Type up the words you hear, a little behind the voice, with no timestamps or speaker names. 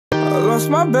lost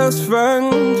my best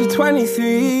friend to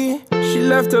 23. She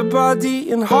left her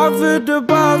body and hovered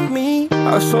above me.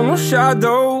 I saw no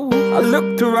shadow, I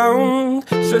looked around,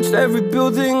 searched every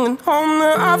building and home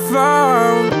that I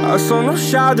found. I saw no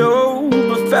shadow,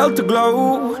 but felt a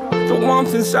glow. The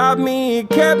warmth inside me, it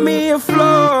kept me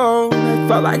afloat. It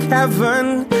felt like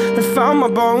heaven had found my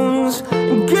bones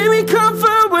and gave me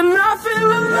comfort when I feel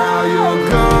alone. Now you're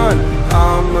gone,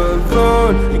 I'm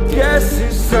alone. I guess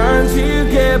it's time to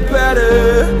get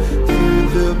better. Through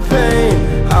the pain,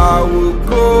 I will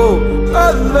go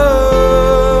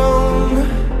alone.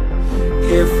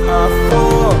 If I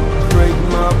fall, break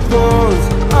my bones,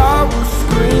 I will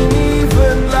scream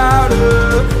even louder.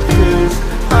 'Cause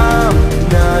I'm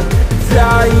not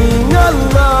dying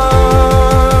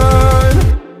alone.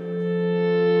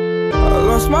 I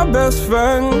lost my best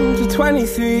friend to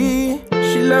 23.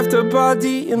 She left her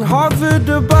body and hovered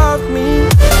above me.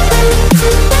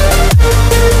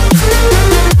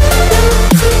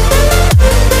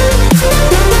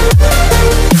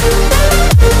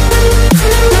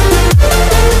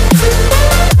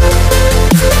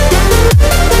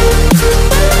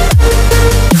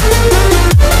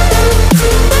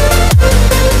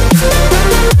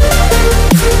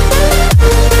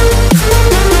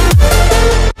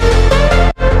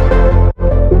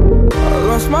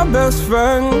 My best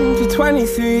friend to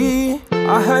 23.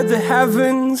 I heard the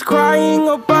heavens crying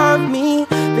above me.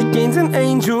 They gained an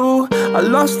angel, I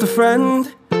lost a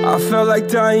friend. I felt like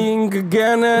dying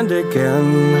again and again.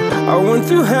 I went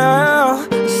through hell,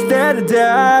 stared at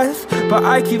death, but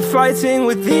I keep fighting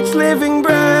with each living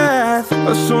breath.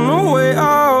 I saw no way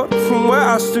out from where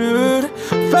I stood.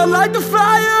 Felt like the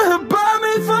fire had burned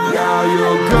me for good. Now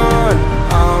you're gone,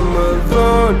 I'm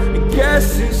alone. I guess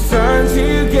it's time to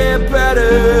get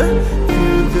better.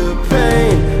 Through the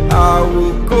pain, I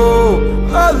will go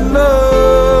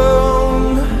alone.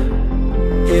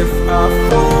 If I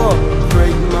fall,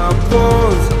 break my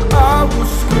bones, I will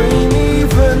scream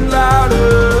even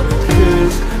louder.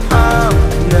 'Cause I'm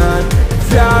not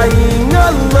dying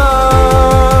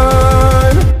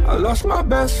alone. I lost my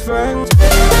best friend.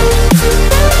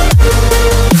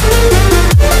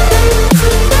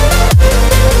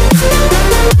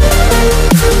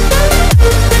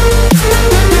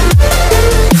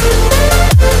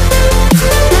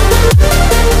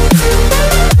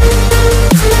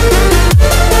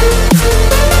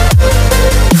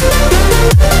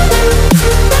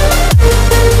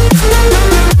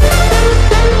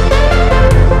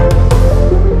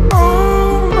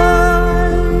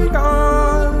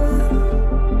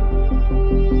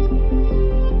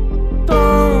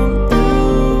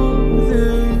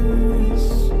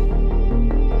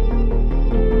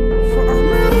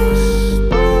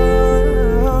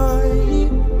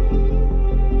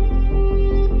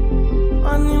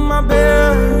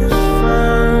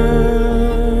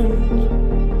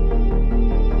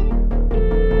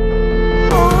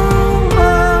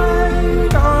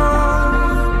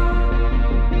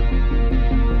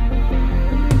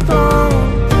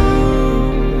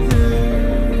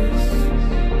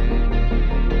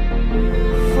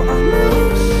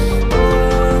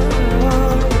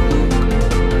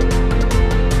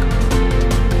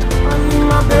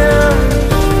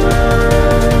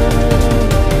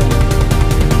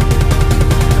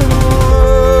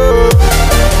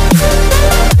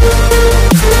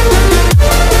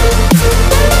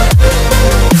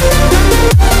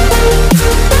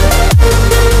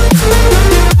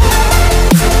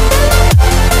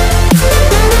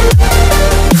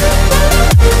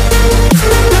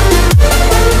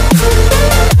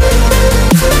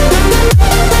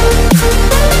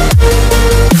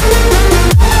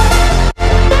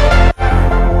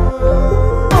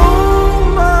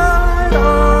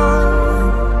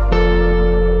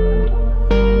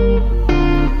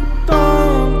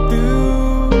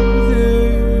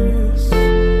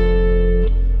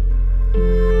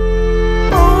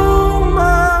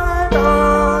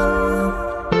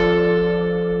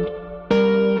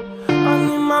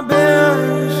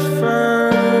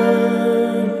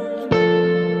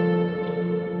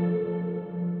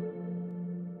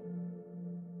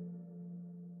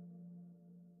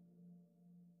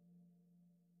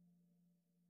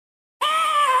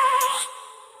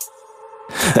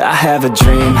 I have a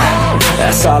dream,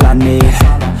 that's all I need.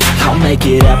 I'll make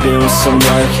it happen with some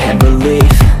work and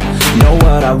belief. Know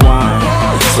what I want,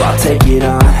 so I'll take it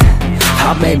on.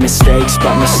 I've made mistakes,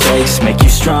 but mistakes make you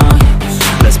strong.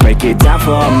 Let's break it down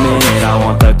for a minute. I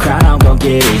want the crown, I'm gon'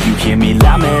 get it. You hear me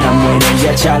loud, man, I'm winning.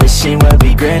 Yeah, Charlie Sheen will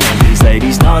be grinning. These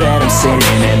ladies know that I'm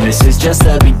sinning, and this is just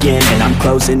the beginning. I'm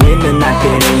closing in the night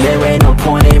inning, there ain't no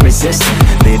point in resisting.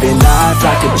 Living life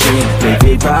like a dream, live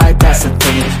it right, that's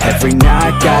Every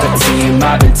night got a team,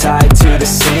 I've been tied to the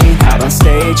scene. Out on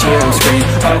stage, here I'm scream,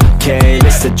 okay,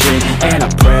 it's a dream. And I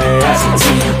pray as a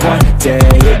team, one day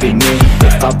it'll be me.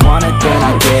 If I want it, then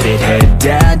I get it. Head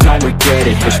down, don't regret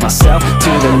it. Push myself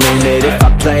to the limit. If I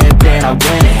play it, then I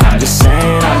win it. I'm just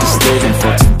saying, I'm just living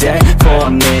for today. For a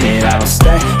minute, I don't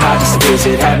stay, I just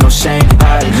visit. Have no shame,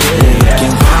 I admit it.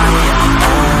 Looking right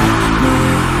at me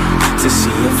to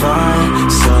see if I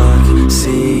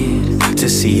succeed, to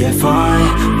see if I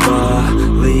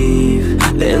believe.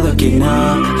 They're looking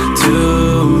up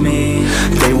to me.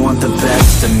 They want the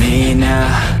best of me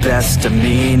now, best of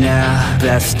me now,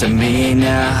 best of me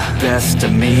now, best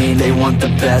of me. They want the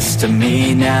best of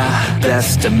me now,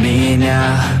 best of me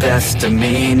now, best of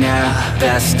me now,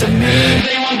 best of me.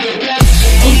 They want the best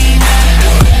of me now.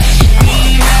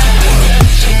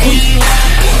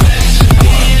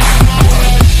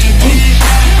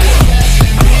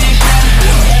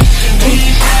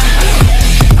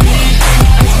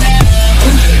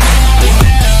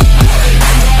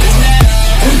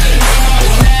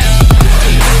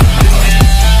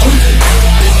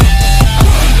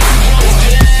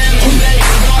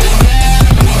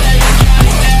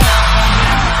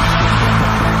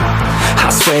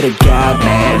 Swear to God,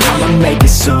 man, I'ma make it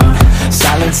soon.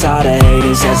 Silence all the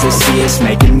haters as they see us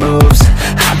making moves.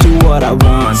 I do what I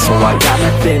want, so I got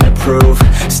nothing to prove.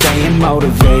 Staying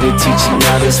motivated, teaching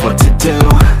others what to do.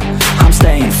 I'm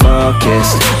staying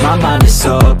focused, my mind is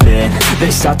open.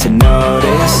 They start to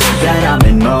notice that I'm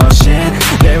in motion.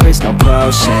 There is no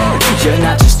potion, you're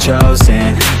not just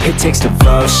chosen. It takes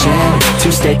devotion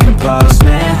to stay composed,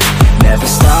 man. Never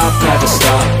stop,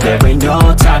 there ain't no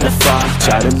time to fall.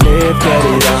 Try to live, get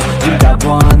it all, you got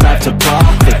one life to ball.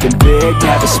 Thinking big,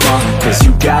 never small, cause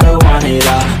you gotta want it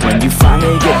all. When you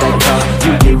finally get that call,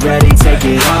 you get ready, take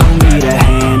it on. Need a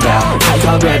handout, I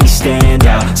already stand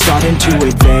out. Starting to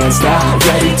advance now,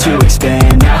 ready to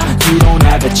expand now. You don't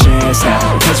have a chance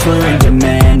now, cause we're in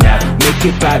demand now. Make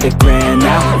it by the grand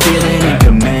now, feeling in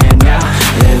command now.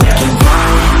 They're looking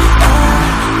right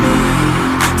at me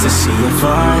to see if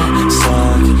I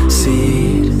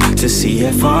succeed, to see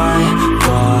if I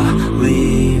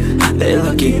believe. They're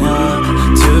looking up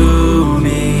to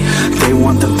me. They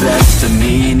want the best of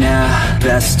me now,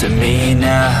 best of me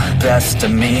now, best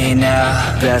of me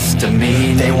now, best of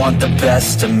me. They want the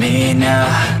best of me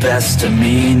now, best of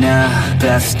me now,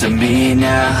 best of me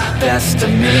now, best of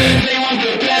me. They want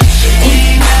the best of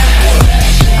me now.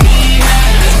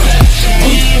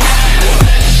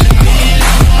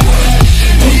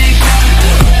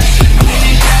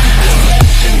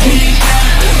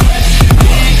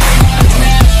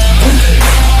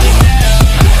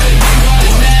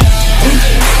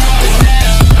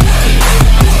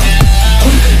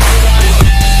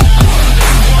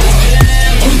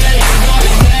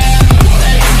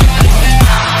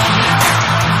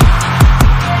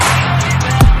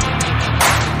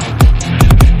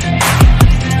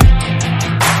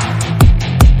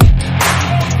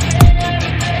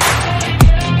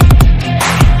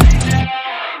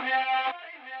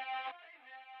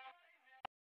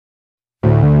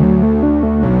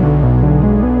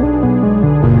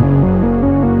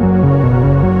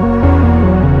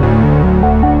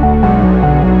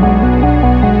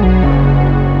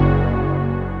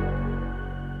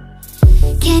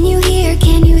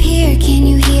 Can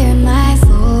you hear my voice?